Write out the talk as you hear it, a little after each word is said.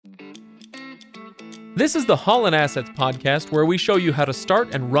This is the Holland Assets podcast where we show you how to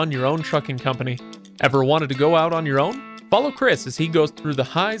start and run your own trucking company. Ever wanted to go out on your own? Follow Chris as he goes through the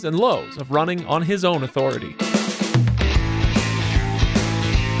highs and lows of running on his own authority.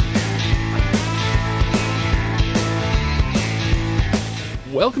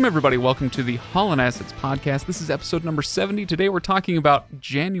 Welcome, everybody. Welcome to the Holland Assets podcast. This is episode number 70. Today we're talking about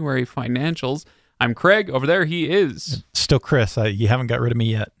January financials. I'm Craig. Over there he is. Still Chris. You haven't got rid of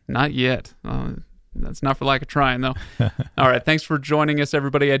me yet. Not yet. That's not for lack of trying, though. All right. Thanks for joining us,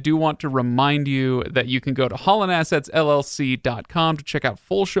 everybody. I do want to remind you that you can go to hollandassetsllc.com to check out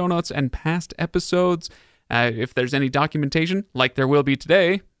full show notes and past episodes. If there's any documentation, like there will be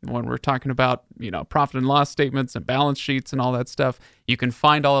today, when we're talking about, profit and loss statements and balance sheets and all that stuff, you can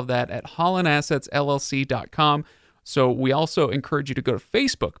find all of that at hollandassetsllc.com. So we also encourage you to go to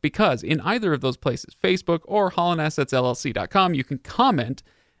Facebook, because in either of those places, Facebook or hollandassetsllc.com, you can comment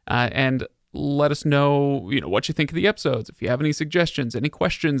and let us know, what you think of the episodes. If you have any suggestions, any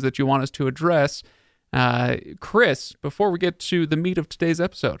questions that you want us to address. Chris, before we get to the meat of today's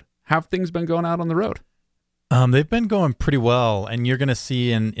episode, how have things been going out on the road? They've been going pretty well, and you're going to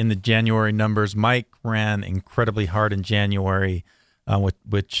see in the January numbers, Mike ran incredibly hard in January,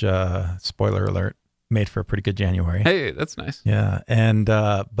 which spoiler alert, made for a pretty good January. Hey, that's nice. Yeah, and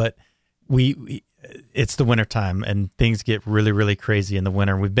but we it's the wintertime, and things get really, really crazy in the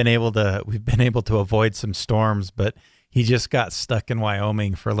winter. We've been able to avoid some storms, but he just got stuck in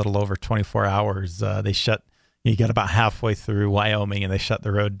Wyoming for a little over 24 hours. You got about halfway through Wyoming, and they shut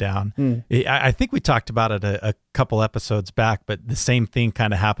the road down. I think we talked about it a couple episodes back, but the same thing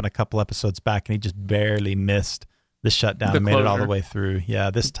kind of happened a couple episodes back, and he just barely missed the shutdown and made it all the way through.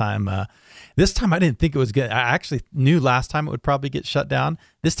 Yeah, this time I didn't think it was good. I actually knew last time it would probably get shut down.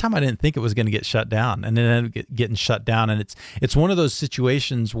 This time I didn't think it was going to get shut down, and then it ended up getting shut down. And it's one of those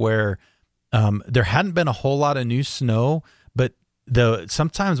situations where there hadn't been a whole lot of new snow, but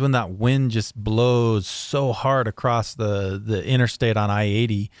sometimes when that wind just blows so hard across the interstate on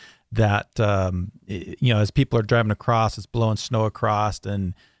I-80 that as people are driving across, it's blowing snow across,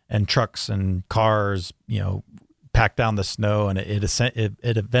 and trucks and cars pack down the snow, and it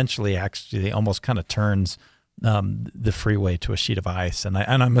eventually actually almost kind of turns the freeway to a sheet of ice. And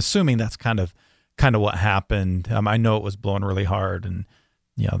I'm assuming that's kind of what happened. I know it was blowing really hard, and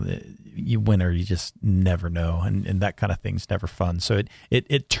winter, you just never know, and that kind of thing's never fun. So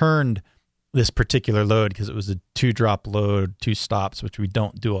it turned this particular load, because it was a 2-drop load, 2 stops, which we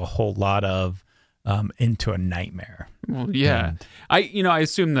don't do a whole lot of, into a nightmare. Well, yeah. And I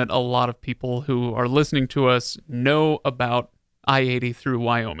assume that a lot of people who are listening to us know about I-80 through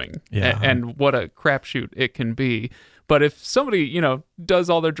Wyoming, and what a crapshoot it can be. But if somebody, does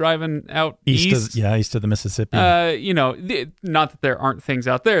all their driving out east of the Mississippi, not that there aren't things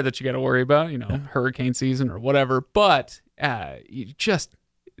out there that you got to worry about, hurricane season or whatever, but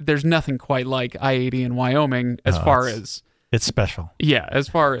there's nothing quite like I-80 in Wyoming as far as... It's special. Yeah, as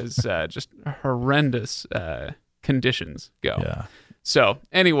far as just horrendous conditions go. Yeah. So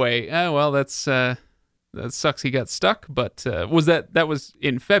anyway, that sucks he got stuck, but that was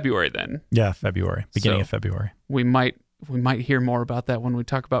in February then? Yeah, February, beginning of February. We might hear more about that when we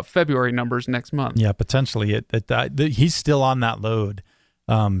talk about February numbers next month. Yeah, potentially. He's still on that load.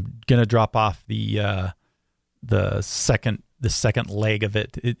 Gonna drop off the second leg of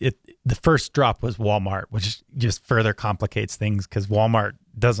it. The first drop was Walmart, which just further complicates things, because Walmart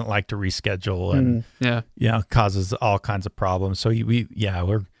doesn't like to reschedule and causes all kinds of problems. So we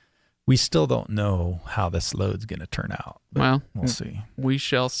still don't know how this load's going to turn out. Well, we'll see. We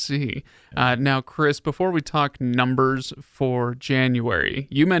shall see. Now, Chris, before we talk numbers for January,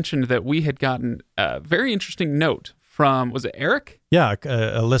 you mentioned that we had gotten a very interesting note from, was it Eric? Yeah,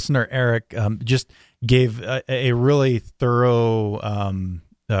 a listener, Eric, just gave a really thorough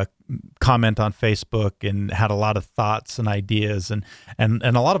comment on Facebook, and had a lot of thoughts and ideas, and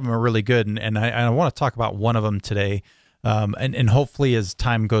a lot of them are really good. And I want to talk about one of them today. And hopefully as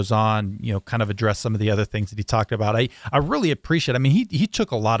time goes on, kind of address some of the other things that he talked about. I really appreciate it. I mean, he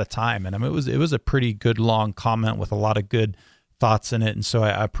took a lot of time, and it was a pretty good long comment with a lot of good thoughts in it. And so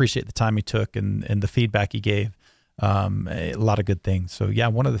I appreciate the time he took and the feedback he gave. A lot of good things. So yeah,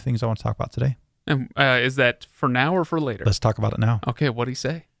 one of the things I want to talk about today. Is that for now or for later? Let's talk about it now. Okay. What'd he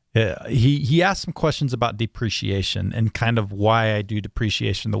say? He asked some questions about depreciation and kind of why I do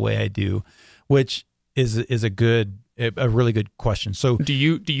depreciation the way I do, which is a really good question. So do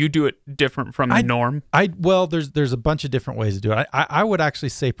you do it different from the norm? Well, there's a bunch of different ways to do it. I would actually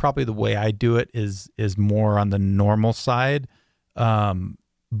say probably the way I do it is more on the normal side.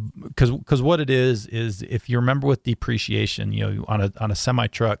 Because what it is if you remember with depreciation, on a semi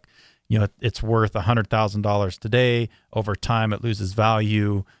truck, it's worth $100,000 today. Over time, it loses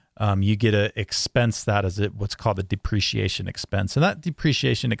value. You get to expense that as what's called a depreciation expense. And that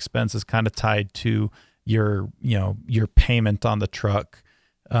depreciation expense is kind of tied to your payment on the truck.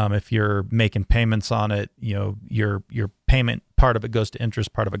 If you're making payments on it, your payment, part of it goes to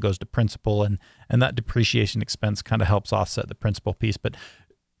interest, part of it goes to principal, and that depreciation expense kind of helps offset the principal piece. But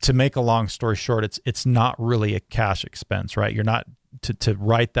to make a long story short, it's not really a cash expense, right? You're not to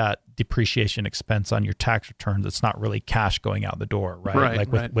write that depreciation expense on your tax returns. It's not really cash going out the door, right?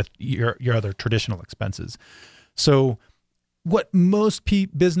 With your other traditional expenses. So what most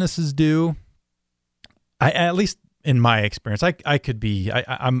businesses do, at least in my experience, I could be,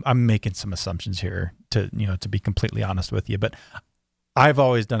 I'm making some assumptions here to be completely honest with you, but I've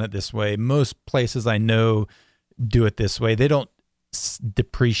always done it this way. Most places I know do it this way. They don't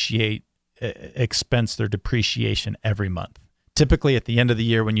expense their depreciation every month. Typically at the end of the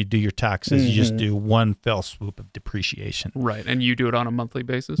year when you do your taxes, you just do one fell swoop of depreciation. Right. And you do it on a monthly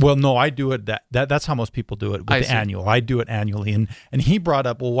basis? Well, no, I do it that's how most people do it with the annual. I do it annually. And he brought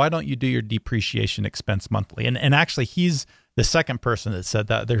up, well, why don't you do your depreciation expense monthly? And actually he's the second person that said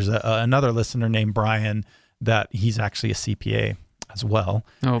that. There's another listener named Brian that he's actually a CPA as well.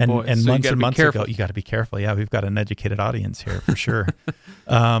 Oh, boy. And so months and months ago, you got to be careful. Yeah, we've got an educated audience here for sure.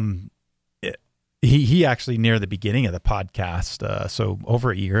 He actually near the beginning of the podcast, so over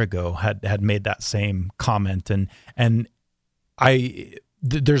a year ago, had made that same comment, and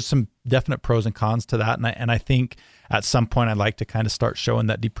there's some definite pros and cons to that, and I think at some point I'd like to kind of start showing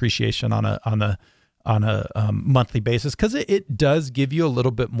that depreciation on a monthly basis, because it does give you a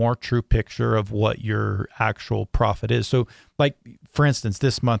little bit more true picture of what your actual profit is. So, like for instance,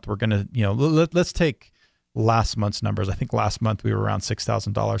 this month we're gonna let's take last month's numbers. I think last month we were around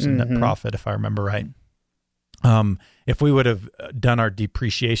 $6,000 in net profit, if I remember right. If we would have done our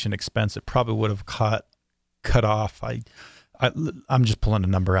depreciation expense, it probably would have cut off. I'm just pulling a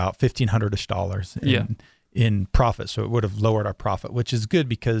number out, $1,500-ish in profit. So it would have lowered our profit, which is good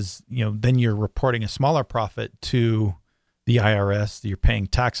because then you're reporting a smaller profit to the IRS. You're paying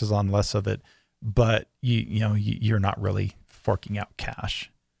taxes on less of it, but you're not really forking out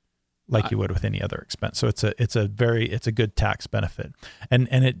cash like you would with any other expense. So it's a good tax benefit. And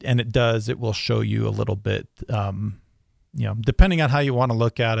it will show you a little bit, depending on how you want to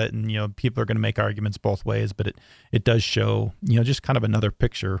look at it. And, people are going to make arguments both ways, but it does show, just kind of another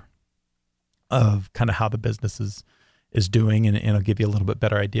picture of kind of how the business is doing. And it'll give you a little bit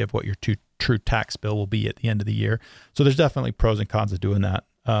better idea of what your true tax bill will be at the end of the year. So there's definitely pros and cons of doing that.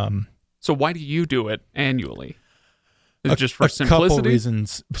 So why do you do it annually? Is it just for simplicity? A couple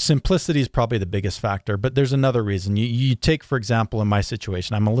reasons. Simplicity is probably the biggest factor, but there's another reason. You take, for example, in my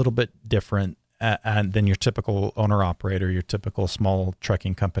situation, I'm a little bit different than your typical owner-operator, your typical small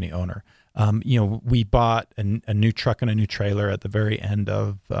trucking company owner. We bought a new truck and a new trailer at the very end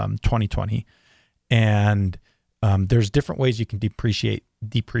of 2020, and there's different ways you can depreciate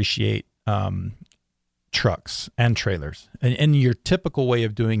trucks and trailers. And your typical way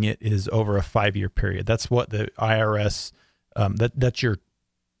of doing it is over a 5-year period. That's what the IRS, that's your,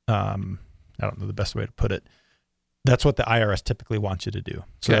 I don't know the best way to put it. That's what the IRS typically wants you to do.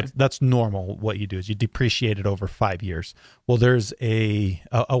 So okay. that's normal. What you do is you depreciate it over 5 years. Well, there's a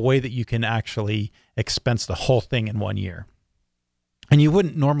way that you can actually expense the whole thing in 1 year. And you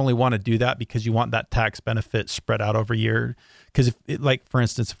wouldn't normally want to do that because you want that tax benefit spread out over a year. Because for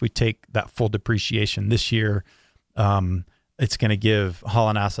instance, if we take that full depreciation this year, it's going to give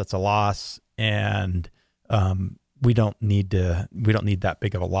Holland Assets a loss, and we don't need that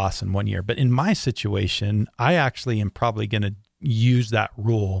big of a loss in 1 year. But in my situation, I actually am probably going to use that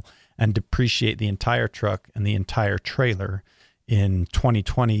rule and depreciate the entire truck and the entire trailer in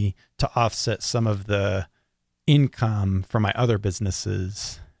 2020 to offset some of the income for my other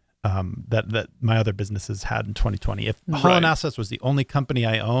businesses that my other businesses had in 2020. If Holland Assets was the only company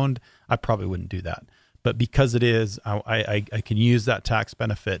I owned, I probably wouldn't do that. But because it is, I can use that tax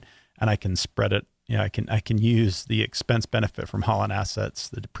benefit and I can spread it. I can use the expense benefit from Holland Assets,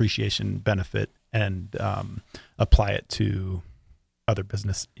 the depreciation benefit, and apply it to other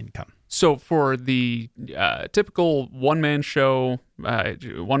business income. So for the typical one-man show,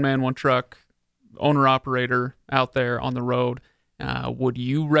 one man, one truck, owner-operator out there on the road, would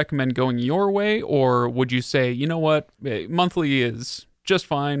you recommend going your way, or would you say, you know what, monthly is just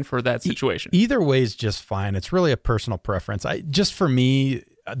fine for that situation? Either way is just fine. It's really a personal preference. Just for me,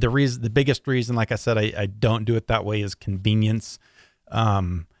 the biggest reason, like I said, I don't do it that way is convenience.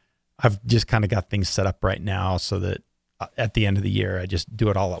 I've just kind of got things set up right now so that at the end of the year, I just do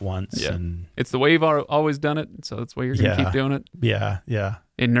it all at once. Yeah. And It's the way you've always done it, so that's the way you're going to keep doing it. yeah.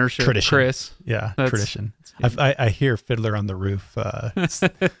 Inertia, Tradition. Chris. Yeah, That's- tradition. I hear Fiddler on the Roof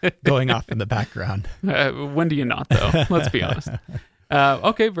going off in the background. When do you not, though? Let's be honest.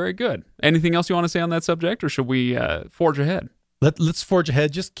 Okay, very good. Anything else you want to say on that subject, or should we forge ahead? Let's forge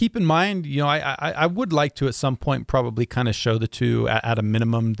ahead. Just keep in mind, I would like to at some point probably kind of show the two at a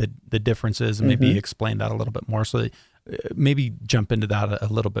minimum the differences, and maybe explain that a little bit more. So maybe jump into that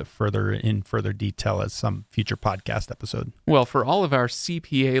a little bit further in further detail as some future podcast episode. Well, for all of our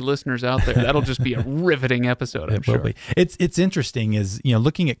CPA listeners out there, that'll just be a riveting episode, I'm sure. Will be. It's interesting is,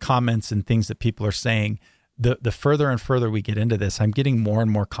 looking at comments and things that people are saying, the further and further we get into this, I'm getting more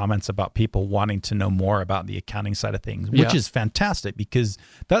and more comments about people wanting to know more about the accounting side of things, which is fantastic, because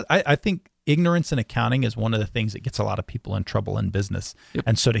I think ignorance in accounting is one of the things that gets a lot of people in trouble in business. Yep.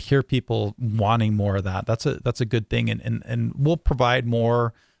 And so to hear people wanting more of that, that's a good thing. And we'll provide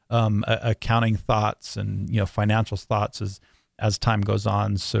more accounting thoughts and, financial thoughts as time goes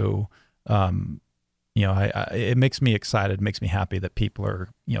on. So, it makes me excited, makes me happy that people are,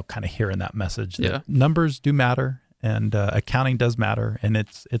 kind of hearing that message that numbers do matter, and accounting does matter. And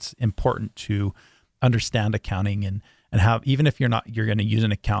it's important to understand accounting and how, even if you're going to use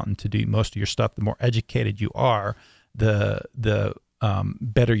an accountant to do most of your stuff, the more educated you are, the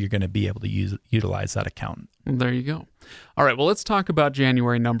better you're going to be able to utilize that accountant. Well, there you go. All right. Well, let's talk about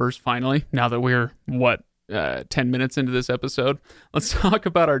January numbers finally. Now that we're 10 minutes into this episode, let's talk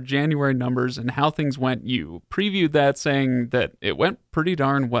about our January numbers and how things went. You previewed that saying that it went pretty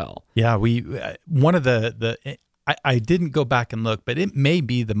darn well. Yeah, one of I didn't go back and look, but it may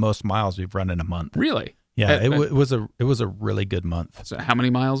be the most miles we've run in a month. Really? Yeah, it was a really good month. So how many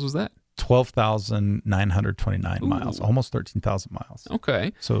miles was that? 12,929 miles, almost 13,000 miles.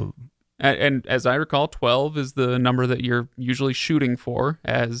 Okay. So, and as I recall, 12 is the number that you're usually shooting for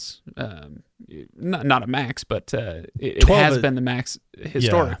as not a max, but it has been the max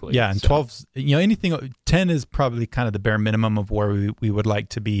historically. Yeah, and so 12's, anything 10 is probably kind of the bare minimum of where we would like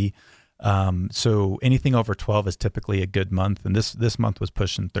to be. So anything over 12 is typically a good month, and this month was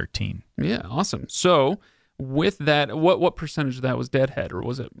pushing 13. Yeah, awesome. So with that, what percentage of that was deadhead, or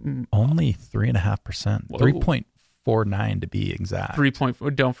was it only 3.5%, 3.49 to be exact?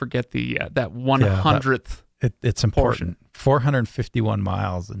 3.4. Don't forget the that 100th. It's important. 451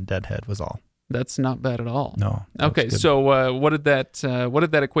 miles and deadhead was all. That's not bad at all. No. Okay, so what did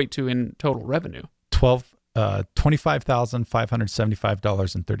that equate to in total revenue?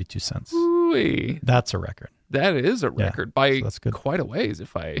 $25,575.32. Ooh-wee. That's a record. That is a record by so that's good. Quite a ways.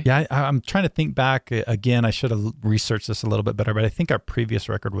 I'm trying to think back again. I should have researched this a little bit better, but I think our previous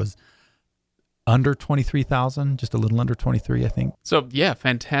record was under 23,000, just a little under 23, I think. So yeah,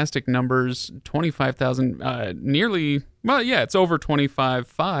 fantastic numbers. 25,000, nearly. Well, yeah, it's over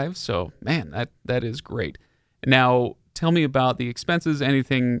 25.5. So man, that is great. Now, tell me about the expenses.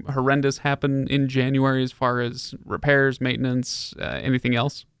 Anything horrendous happen in January as far as repairs, maintenance, anything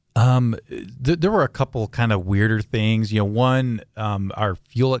else? There were a couple kind of weirder things. One, our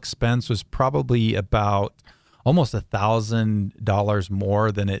fuel expense was probably about almost $1,000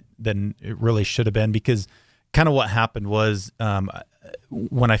 more than it really should have been, because kind of what happened was,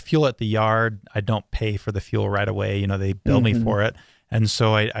 when I fuel at the yard, I don't pay for the fuel right away. They bill me for it. And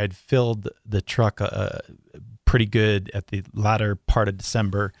so I'd filled the truck pretty good at the latter part of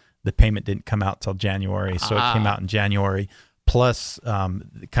December. The payment didn't come out till January, so it came out in January. Plus,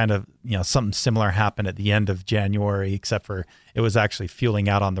 kind of, something similar happened at the end of January, except for it was actually fueling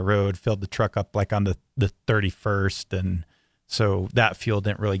out on the road, filled the truck up like on the 31st. And so that fuel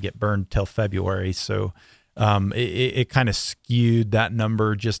didn't really get burned till February. So it kind of skewed that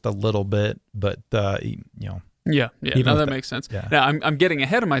number just a little bit, but, Yeah. No, that makes sense. Yeah. Now, I'm getting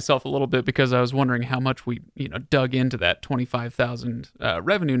ahead of myself a little bit because I was wondering how much we, dug into that 25,000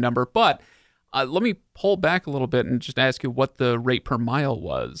 revenue number. But let me pull back a little bit and just ask you what the rate per mile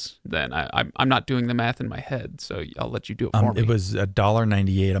was then. I'm not doing the math in my head, so I'll let you do it for me. It was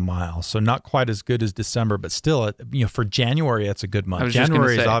 $1.98 a mile, so not quite as good as December, but still, for January, it's a good month.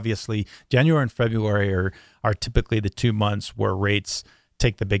 January is obviously, January and February are typically the 2 months where rates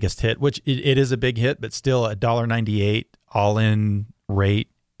take the biggest hit, which it is a big hit, but still $1.98 all-in rate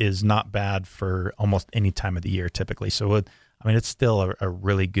is not bad for almost any time of the year typically. So, it's still a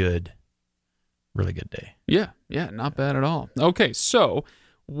really good day. Yeah, not bad at all. Okay, so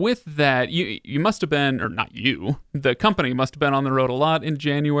with that, you must have been, or not you, the company must have been on the road a lot in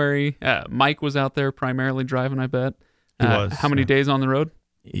January. Mike was out there primarily driving, I bet. He was. How many days on the road?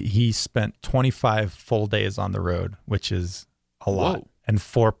 He spent 25 full days on the road, which is a lot. Whoa. And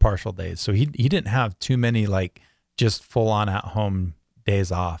 4 partial days. So he didn't have too many just full on at home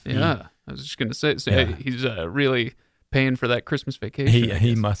days off. Yeah, I was just gonna say, so Yeah. he's really paying for that Christmas vacation.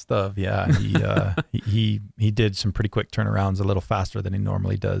 He must have. Yeah, he did some pretty quick turnarounds, a little faster than he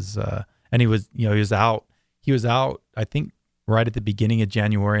normally does. And he was out. He was out, I think, right at the beginning of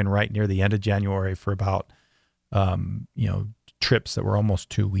January and right near the end of January for about trips that were almost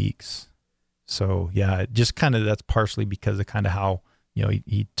 2 weeks. So yeah, just kind of that's partially because of kind of how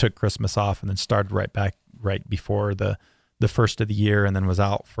he took Christmas off and then started right before the first of the year, and then was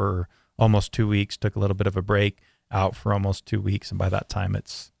out for almost 2 weeks, took a little bit of a break, out for almost 2 weeks, and by that time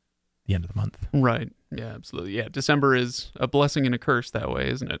it's the end of the month. Right. Yeah, absolutely. Yeah, December is a blessing and a curse that way,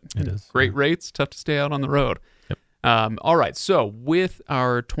 isn't it? It is. Great rates, tough to stay out on the road. Yep. All right, so with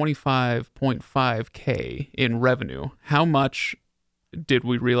our 25.5K in revenue, how much did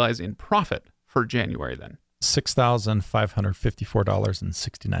we realize in profit for January then?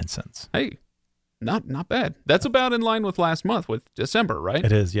 $6,554.69. Hey, not bad. That's about in line with last month, with December, right?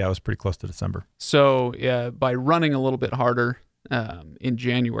 It is. Yeah, it was pretty close to December. So yeah, by running a little bit harder in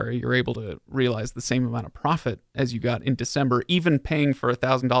January, you're able to realize the same amount of profit as you got in December, even paying for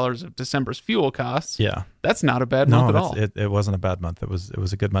 $1,000 of December's fuel costs. Yeah, that's not a bad month at all. It wasn't a bad month. It was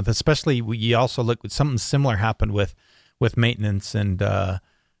a good month. Especially you also look, something similar happened with maintenance and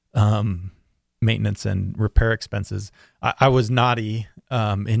maintenance and repair expenses. I was naughty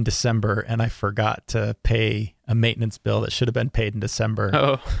in December, and I forgot to pay a maintenance bill that should have been paid in December.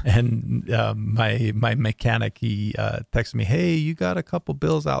 Oh. And my mechanic, he texted me, "Hey, you got a couple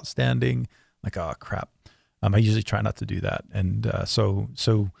bills outstanding." I'm like, oh crap. I usually try not to do that, and so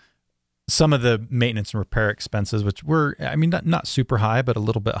some of the maintenance and repair expenses, which were, I mean, not super high, but a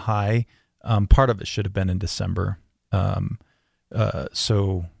little bit high. Part of it should have been in December.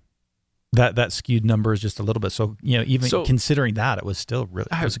 So that skewed numbers just a little bit. So, even considering that, it was still really,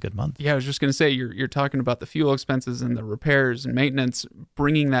 it was a good month. Yeah, I was just going to say, you're talking about the fuel expenses and the repairs and maintenance,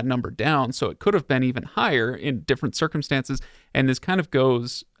 bringing that number down. So it could have been even higher in different circumstances. And this kind of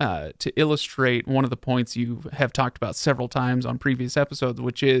goes to illustrate one of the points you have talked about several times on previous episodes,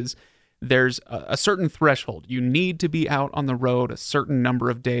 which is there's a certain threshold. You need to be out on the road a certain number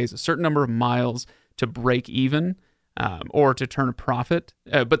of days, a certain number of miles to break even. Or to turn a profit.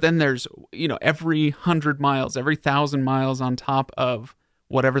 But then there's, every 100 miles, every 1,000 miles on top of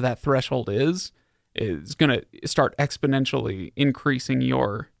whatever that threshold is going to start exponentially increasing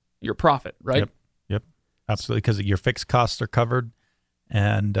your profit, right? Yep. Absolutely. Because your fixed costs are covered,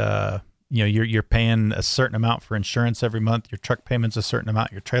 and, you're paying a certain amount for insurance every month. Your truck payment's a certain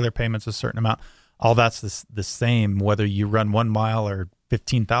amount. Your trailer payment's a certain amount. All that's the same, whether you run 1 mile or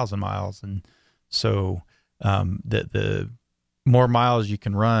 15,000 miles. And so, the more miles you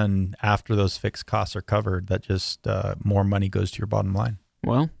can run after those fixed costs are covered, that just more money goes to your bottom line.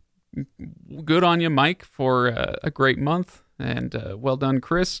 Well, good on you, Mike, for a great month, and well done,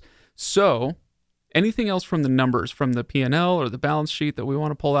 Chris. So, anything else from the numbers, from the P&L or the balance sheet that we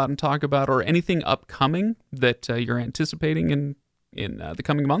want to pull out and talk about, or anything upcoming that you're anticipating in the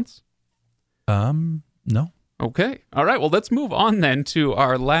coming months? No. Okay. All right. Well, let's move on then to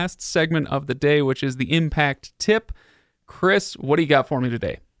our last segment of the day, which is the impact tip. Chris, what do you got for me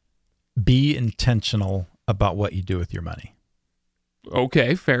today? Be intentional about what you do with your money.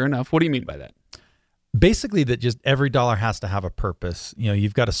 Okay, fair enough. What do you mean by that? Basically, that just every dollar has to have a purpose.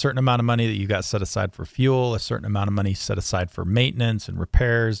 You've got a certain amount of money that you got set aside for fuel, a certain amount of money set aside for maintenance and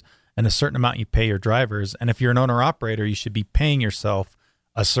repairs, and a certain amount you pay your drivers. And if you're an owner operator, you should be paying yourself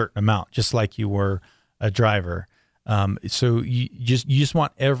a certain amount, just like you were a driver. So you just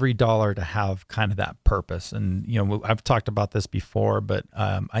want every dollar to have kind of that purpose. And, I've talked about this before, but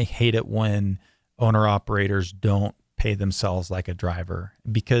I hate it when owner operators don't pay themselves like a driver,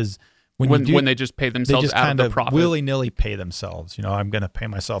 because when they just pay themselves, they just out kind of the profit, willy-nilly pay themselves. I'm going to pay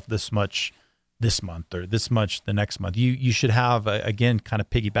myself this much this month or this much the next month. You should have, again, kind of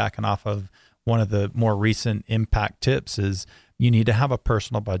piggybacking off of one of the more recent impact tips, is you need to have a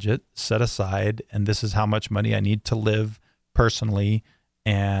personal budget set aside, and this is how much money I need to live personally.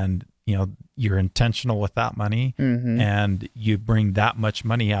 And, you're intentional with that money, and you bring that much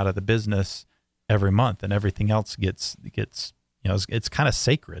money out of the business every month, and everything else gets it's kind of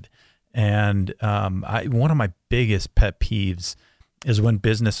sacred. And one of my biggest pet peeves is when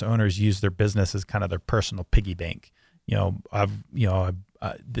business owners use their business as kind of their personal piggy bank.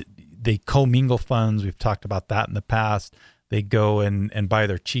 They commingle funds. We've talked about that in the past. They go and buy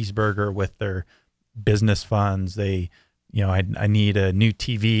their cheeseburger with their business funds. I need a new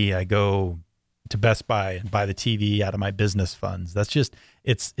TV. I go to Best Buy and buy the TV out of my business funds. That's just,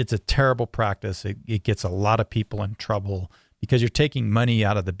 it's a terrible practice. It gets a lot of people in trouble, because you're taking money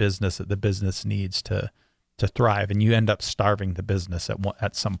out of the business that the business needs to to thrive, and you end up starving the business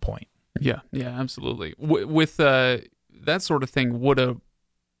at some point. Yeah, absolutely. With that sort of thing, would a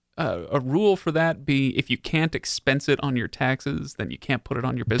rule for that be if you can't expense it on your taxes, then you can't put it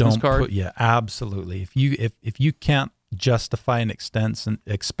on your business card? Yeah, absolutely. If you can't justify an expense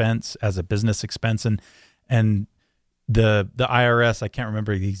as a business expense, and the IRS, I can't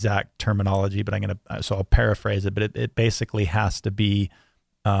remember the exact terminology, but so I'll paraphrase it, but it basically has to be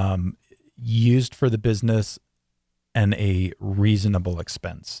used for the business and a reasonable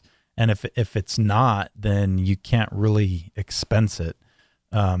expense. And if it's not, then you can't really expense it,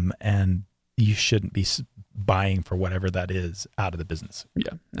 and you shouldn't be buying for whatever that is out of the business.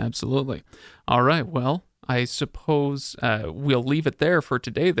 Yeah, absolutely. All right, well, I suppose we'll leave it there for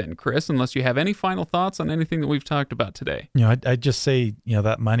today then, Chris, unless you have any final thoughts on anything that we've talked about today. I'd just say,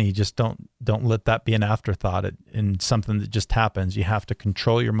 that money, just don't let that be an afterthought and something that just happens. You have to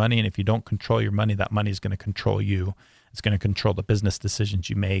control your money, and if you don't control your money, that money is going to control you. It's going to control the business decisions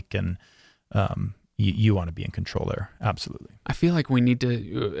you make, and you want to be in control there. Absolutely. I feel like we need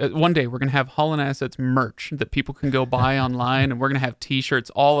to, one day we're going to have Holland Assets merch that people can go buy online, and we're going to have t-shirts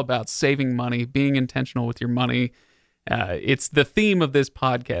all about saving money, being intentional with your money. It's the theme of this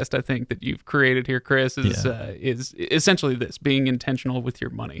podcast, I think, that you've created here, Chris, is essentially this, being intentional with your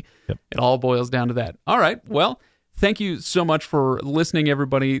money. Yep. It all boils down to that. All right, well, thank you so much for listening,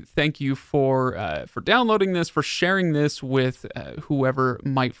 everybody. Thank you for downloading this, for sharing this with whoever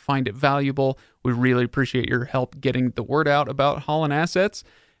might find it valuable. We really appreciate your help getting the word out about Holland Assets.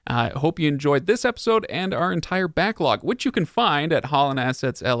 I hope you enjoyed this episode and our entire backlog, which you can find at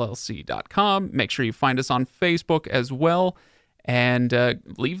hollandassetsllc.com. Make sure you find us on Facebook as well, and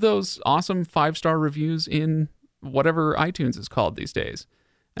leave those awesome 5-star reviews in whatever iTunes is called these days.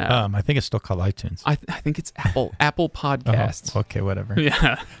 I think it's still called iTunes. I think it's Apple Podcasts. Oh, okay, whatever.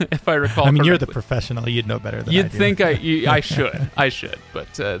 Yeah, if I recall. I mean, correctly. you're the professional. You'd know better than I do. You'd think I should,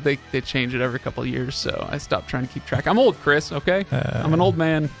 but they change it every couple of years, so I stopped trying to keep track. I'm old, Chris. Okay, I'm an old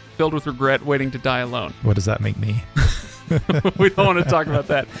man filled with regret, waiting to die alone. What does that make me? We don't want to talk about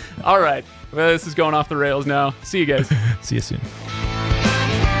that. All right, well, this is going off the rails now. See you guys. See you soon.